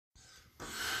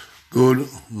Good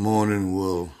morning,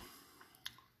 world.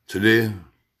 Today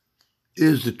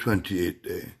is the 28th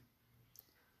day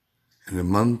in the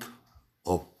month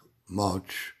of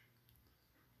March,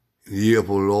 in the year of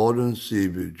our Lord and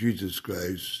Savior Jesus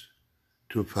Christ,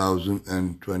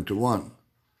 2021.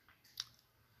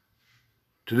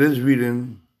 Today's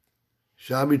reading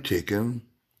shall be taken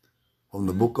from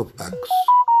the book of Acts,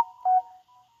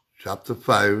 chapter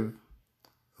 5,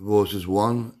 verses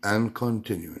 1 and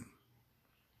continuing.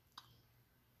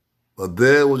 But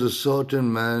there was a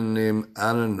certain man named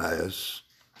Ananias,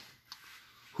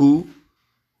 who,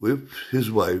 with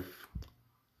his wife,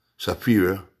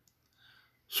 Sapphira,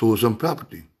 sold some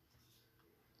property.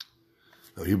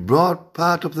 Now he brought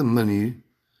part of the money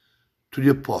to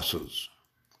the apostles,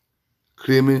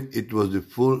 claiming it was the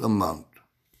full amount.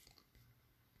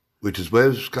 With his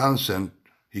wife's consent,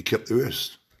 he kept the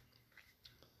rest.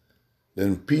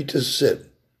 Then Peter said,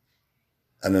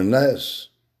 Ananias,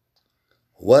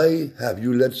 why have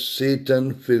you let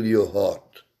Satan fill your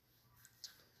heart?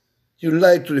 You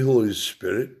lied to the Holy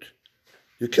Spirit.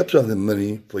 You kept some of the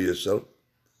money for yourself.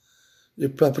 The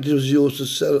property was yours to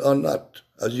sell or not,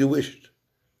 as you wished.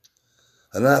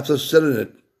 And after selling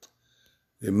it,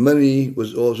 the money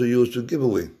was also yours to give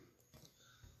away.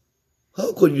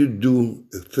 How could you do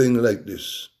a thing like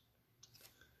this?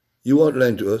 You weren't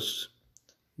lying to us,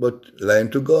 but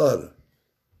lying to God.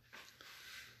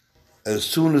 As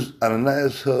soon as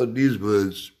Ananias heard these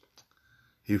words,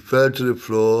 he fell to the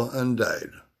floor and died.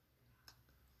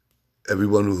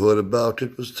 Everyone who heard about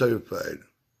it was terrified.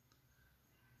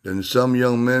 Then some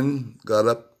young men got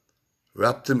up,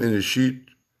 wrapped him in a sheet,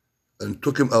 and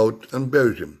took him out and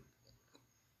buried him.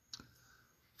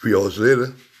 3 hours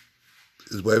later,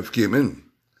 his wife came in,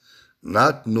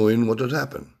 not knowing what had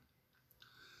happened.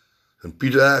 And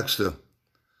Peter asked her,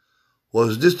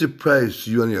 was this the price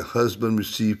you and your husband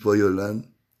received for your land?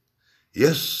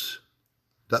 Yes,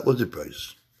 that was the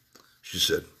price, she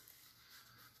said.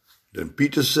 Then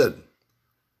Peter said,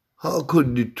 how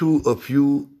could the two of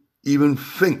you even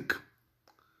think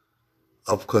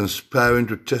of conspiring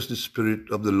to test the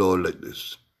Spirit of the Lord like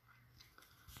this?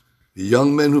 The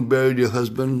young men who buried your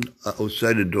husband are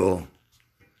outside the door,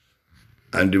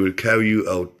 and they will carry you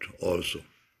out also.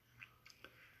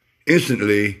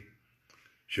 Instantly,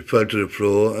 she fell to the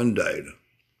floor and died.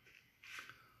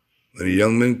 When the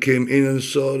young men came in and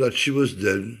saw that she was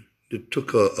dead, they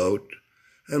took her out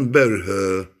and buried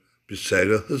her beside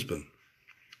her husband.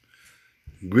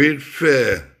 Great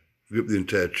fear gripped the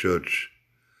entire church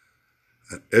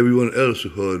and everyone else who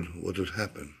heard what had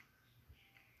happened.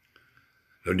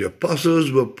 Now the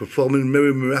apostles were performing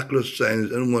many miraculous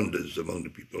signs and wonders among the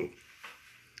people,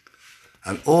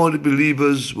 and all the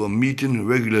believers were meeting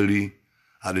regularly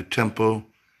at the temple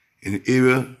in the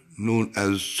area known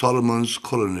as Solomon's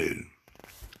Colonnade.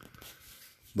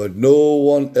 But no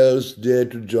one else dared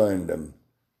to join them,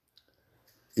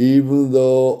 even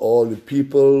though all the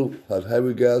people had high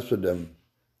regards for them.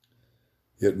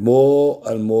 Yet more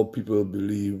and more people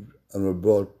believed and were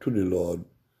brought to the Lord,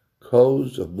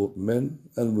 crowds of both men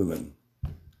and women.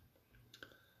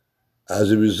 As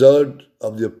a result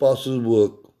of the apostles'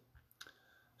 work,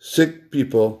 sick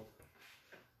people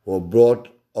were brought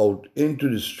out into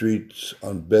the streets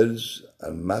on beds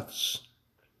and mats,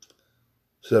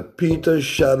 so that Peter's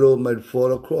shadow might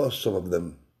fall across some of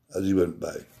them as he went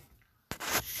by.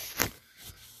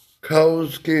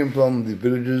 Crowds came from the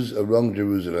villages around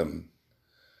Jerusalem,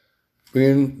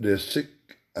 bringing their sick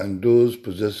and those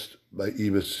possessed by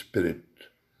evil spirit,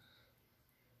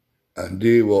 and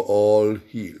they were all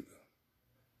healed.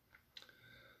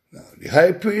 Now, the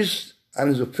high priest and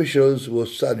his officials were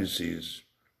Sadducees,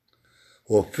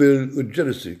 who were filled with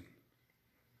jealousy.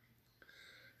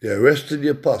 They arrested the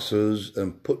apostles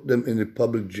and put them in the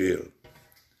public jail.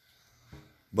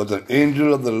 But an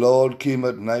angel of the Lord came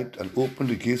at night and opened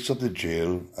the gates of the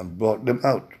jail and brought them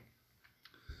out.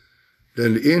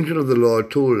 Then the angel of the Lord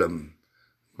told them,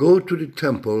 go to the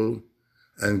temple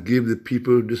and give the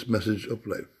people this message of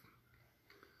life.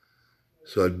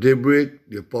 So at daybreak,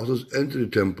 the apostles entered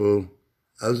the temple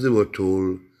as they were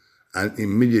told and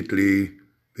immediately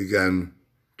began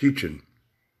teaching.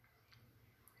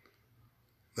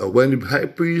 Now when the high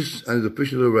priest and his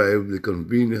officials arrived, they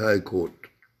convened the high court,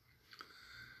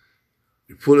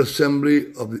 the full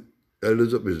assembly of the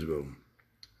elders of Israel.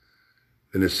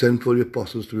 Then they sent for the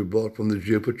apostles to be brought from the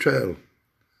jail for trial.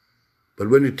 But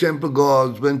when the temple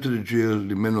guards went to the jail,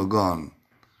 the men were gone.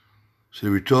 So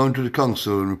they returned to the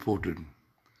council and reported.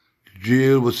 The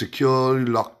jail was securely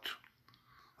locked,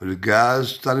 with the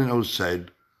guards standing outside,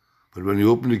 but when they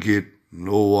opened the gate,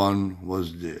 no one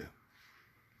was there.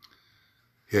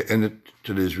 Here ended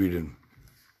today's reading.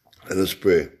 Let us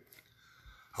pray.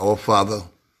 Our Father,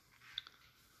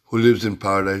 who lives in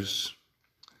paradise,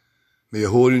 may your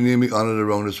holy name be honored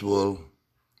around this world.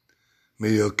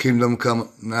 May your kingdom come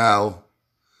now.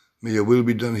 May your will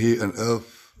be done here on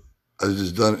earth as it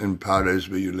is done in paradise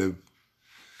where you live.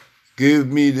 Give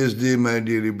me this day my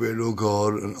daily bread, O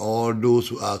God, and all those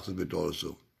who ask of it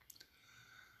also.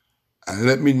 And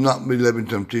let me not be led in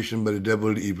temptation by the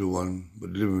devil, the evil one,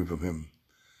 but deliver me from him.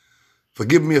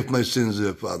 Forgive me of my sins,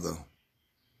 dear Father,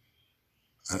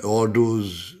 and all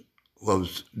those who have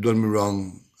done me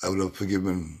wrong, I would have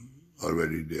forgiven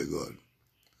already, dear God.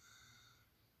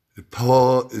 The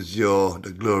power is yours,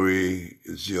 the glory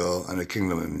is yours, and the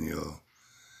kingdom is yours.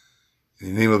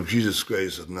 In the name of Jesus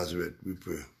Christ of Nazareth, we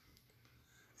pray.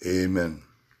 Amen.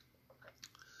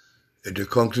 Let your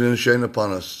countenance shine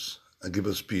upon us and give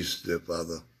us peace, dear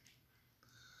Father.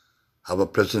 Have a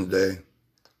pleasant day.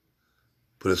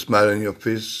 Put a smile on your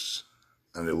face,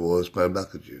 and the world smile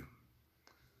back at you.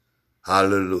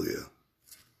 Hallelujah.